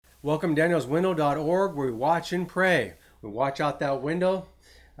Welcome to danielswindow.org where we watch and pray. We watch out that window,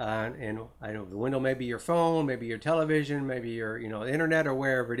 and I know the window may be your phone, maybe your television, maybe your internet or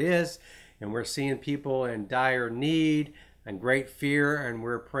wherever it is, and we're seeing people in dire need and great fear, and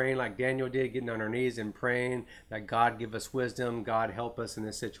we're praying like Daniel did, getting on our knees and praying that God give us wisdom, God help us in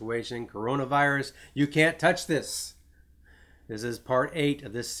this situation. Coronavirus, you can't touch this. This is part 8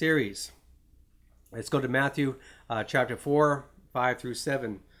 of this series. Let's go to Matthew chapter 4, 5 through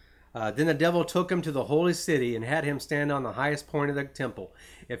 7. Then the devil took him to the holy city and had him stand on the highest point of the temple.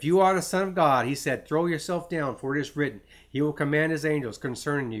 If you are the Son of God, he said, throw yourself down, for it is written, he will command his angels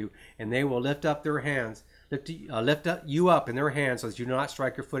concerning you, and they will lift up you up in their hands, so that you do not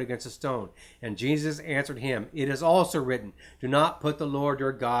strike your foot against a stone. And Jesus answered him, it is also written, do not put the Lord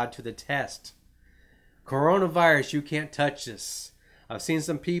your God to the test. Coronavirus, you can't touch this. I've seen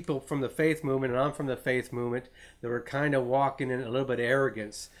some people from the faith movement, and I'm from the faith movement, that are kind of walking in a little bit of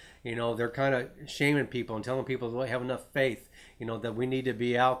arrogance. They're kind of shaming people and telling people they have enough faith, that we need to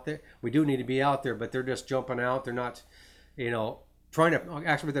be out there. We do need to be out there, but they're just jumping out. They're not, actually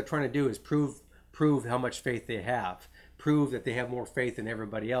what they're trying to do is prove how much faith they have. Prove that they have more faith than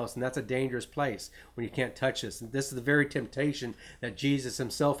everybody else. And that's a dangerous place when you can't touch this. And this is the very temptation that Jesus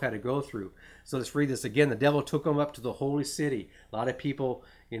himself had to go through. So let's read this again. The devil took him up to the holy city. A lot of people,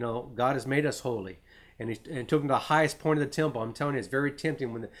 God has made us holy. And he took him to the highest point of the temple. I'm telling you, it's very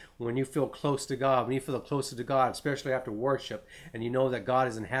tempting when you feel close to God, when you feel closer to God, especially after worship, and you know that God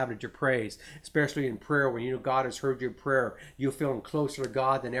has inhabited your praise, especially in prayer, when you know God has heard your prayer, you're feeling closer to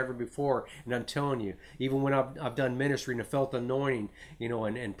God than ever before. And I'm telling you, even when I've done ministry and I felt the anointing,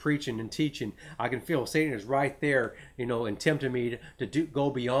 and preaching and teaching, I can feel Satan is right there, and tempting me to go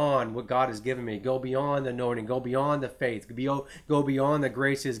beyond what God has given me, go beyond the anointing, go beyond the faith, go beyond the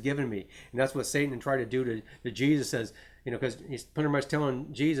grace He has given me. And that's what Satan tried to do to Jesus. Says, because he's pretty much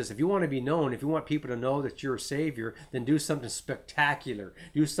telling Jesus, if you want to be known, if you want people to know that you're a savior, then do something spectacular,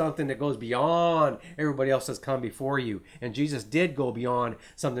 do something that goes beyond everybody else that's come before you. And Jesus did go beyond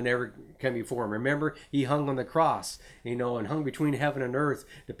something that ever came before him. Remember, he hung on the cross, and hung between heaven and earth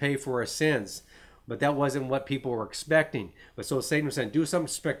to pay for our sins. But that wasn't what people were expecting. But so Satan was saying, do something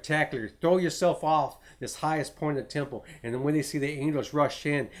spectacular. Throw yourself off this highest point of the temple. And then when they see the angels rush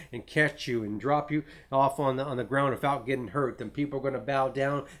in and catch you and drop you off on the ground without getting hurt, then people are going to bow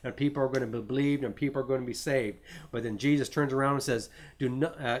down, and people are going to be believed, and people are going to be saved. But then Jesus turns around and says,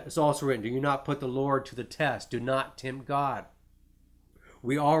 it's also written, do you not put the Lord to the test? Do not tempt God.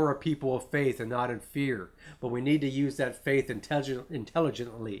 We are a people of faith and not in fear, but we need to use that faith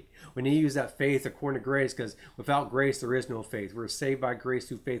intelligently. We need to use that faith according to grace, because without grace there is no faith. We're saved by grace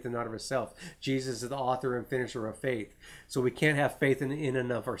through faith and not of ourselves. Jesus is the author and finisher of faith. So we can't have faith in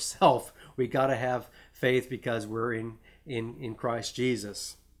and of ourselves. We got to have faith because we're in Christ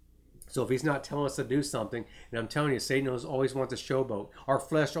Jesus. So if he's not telling us to do something, and I'm telling you, Satan always wants a showboat. Our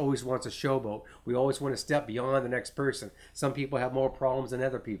flesh always wants a showboat. We always want to step beyond the next person. Some people have more problems than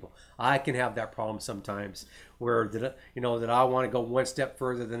other people. I can have that problem sometimes, where that I want to go one step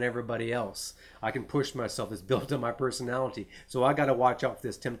further than everybody else. I can push myself. It's built in my personality. So I got to watch out for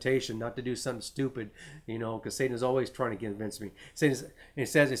this temptation, not to do something stupid, because Satan is always trying to convince me. It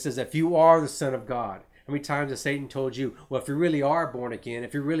says, if you are the Son of God. How many times has Satan told you, well, if you really are born again,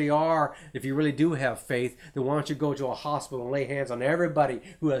 if you really do have faith, then why don't you go to a hospital and lay hands on everybody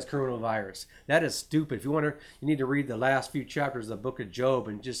who has coronavirus? That is stupid. If you need to read the last few chapters of the book of Job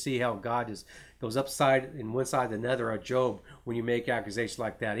and just see how God just goes upside in one side and the other of Job when you make accusations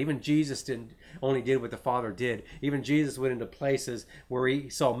like that. Even Jesus only did what the Father did. Even Jesus went into places where he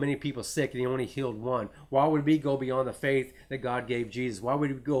saw many people sick and he only healed one. Why would we go beyond the faith that God gave Jesus? Why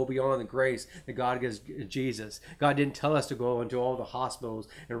would we go beyond the grace that God gives Jesus? God didn't tell us to go into all the hospitals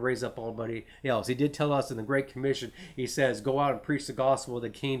and raise up everybody else. He did tell us in the Great Commission, he says, go out and preach the gospel of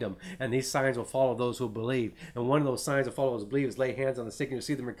the kingdom, and these signs will follow those who believe. And one of those signs that follow those who believe is lay hands on the sick and you'll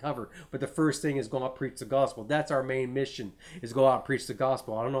see them recover. But the first thing is go out and preach the gospel. That's our main mission, is go out and preach the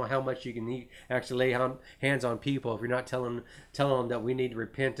gospel. I don't know how much you can actually lay hands on people if you're not telling them that we need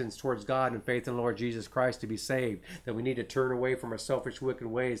repentance towards God and faith in the Lord Jesus Christ to be saved, that we need to turn away from our selfish, wicked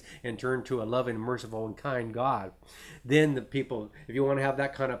ways and turn to a loving, merciful, and kind God. Then the people, if you want to have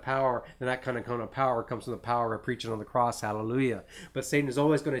that kind of power, then that kind of power comes from the power of preaching on the cross. Hallelujah. But Satan is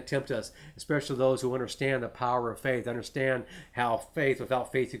always going to tempt us, especially those who understand the power of faith, understand how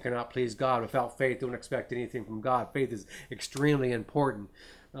without faith you cannot please God. Without faith, don't expect anything from God. Faith is extremely important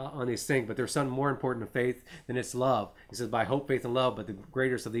on these things, but there's something more important to faith than it's love. He says, by hope, faith, and love, but the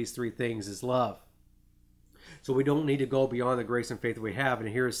greatest of these three things is love. So we don't need to go beyond the grace and faith that we have. And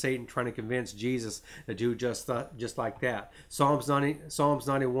here is Satan trying to convince Jesus to do just like that. Psalms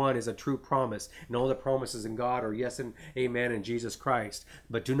 91 is a true promise, and all the promises in God are yes and amen in Jesus Christ.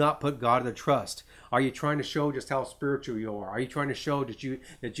 But do not put God in the trust. Are you trying to show just how spiritual you are? Are you trying to show that you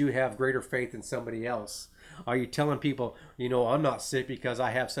have greater faith than somebody else? Are you telling people, I'm not sick because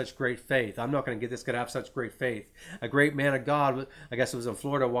I have such great faith? I'm not going to get this because I have such great faith. A great man of God, I guess it was in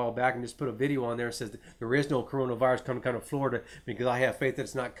Florida a while back, and just put a video on there and says there is no coronavirus coming to Florida because I have faith that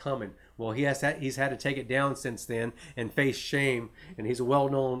it's not coming. Well, he's had to take it down since then and face shame. And he's a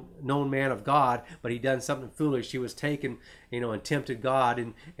well-known man of God, but he done something foolish. He was taken, and tempted God,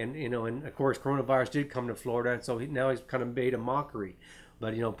 and of course coronavirus did come to Florida, and so now he's kind of made a mockery.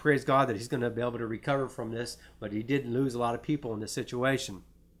 But praise God that he's going to be able to recover from this. But he did lose a lot of people in this situation.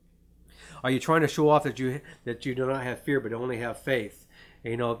 Are you trying to show off that you do not have fear but only have faith?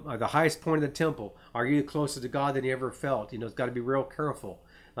 The highest point of the temple. Are you closer to God than you ever felt? It's got to be real careful.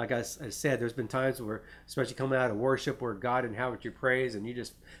 Like I said, there's been times where, especially coming out of worship, where God inhabits your praise, and you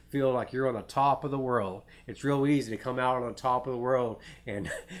just feel like you're on the top of the world. It's real easy to come out on the top of the world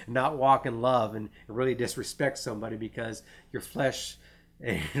and not walk in love and really disrespect somebody because your flesh,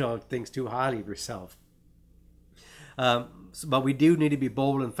 thinks too highly of yourself. But we do need to be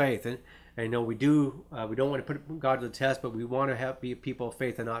bold in faith, and we don't want to put God to the test, but we want to be people of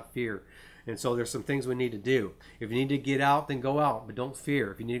faith and not fear. And so there's some things we need to do. If you need to get out, then go out, but don't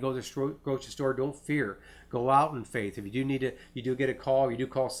fear. If you need to go to the grocery store, don't fear. Go out in faith. If you do get a call, you do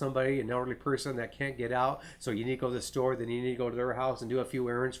call somebody, an elderly person that can't get out, so you need to go to the store, then you need to go to their house and do a few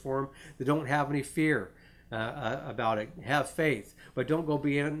errands for them. They don't have any fear about it. Have faith, but don't go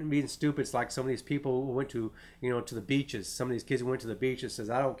being stupid. It's like some of these people who went to to the beaches. Some of these kids who went to the beaches says,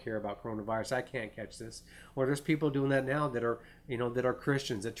 I don't care about coronavirus, I can't catch this. Or there's people doing that now that are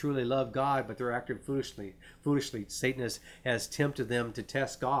Christians that truly love God, but they're acting foolishly. Satan has tempted them to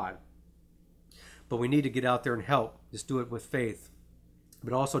test God. But we need to get out there and help. Just do it with faith.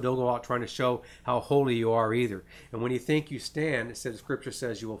 But also don't go out trying to show how holy you are either. And when you think you stand, Scripture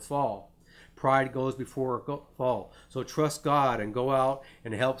says you will fall. Pride goes before a fall. So trust God and go out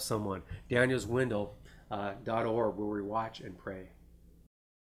and help someone. DanielsWindow.org, where we watch and pray.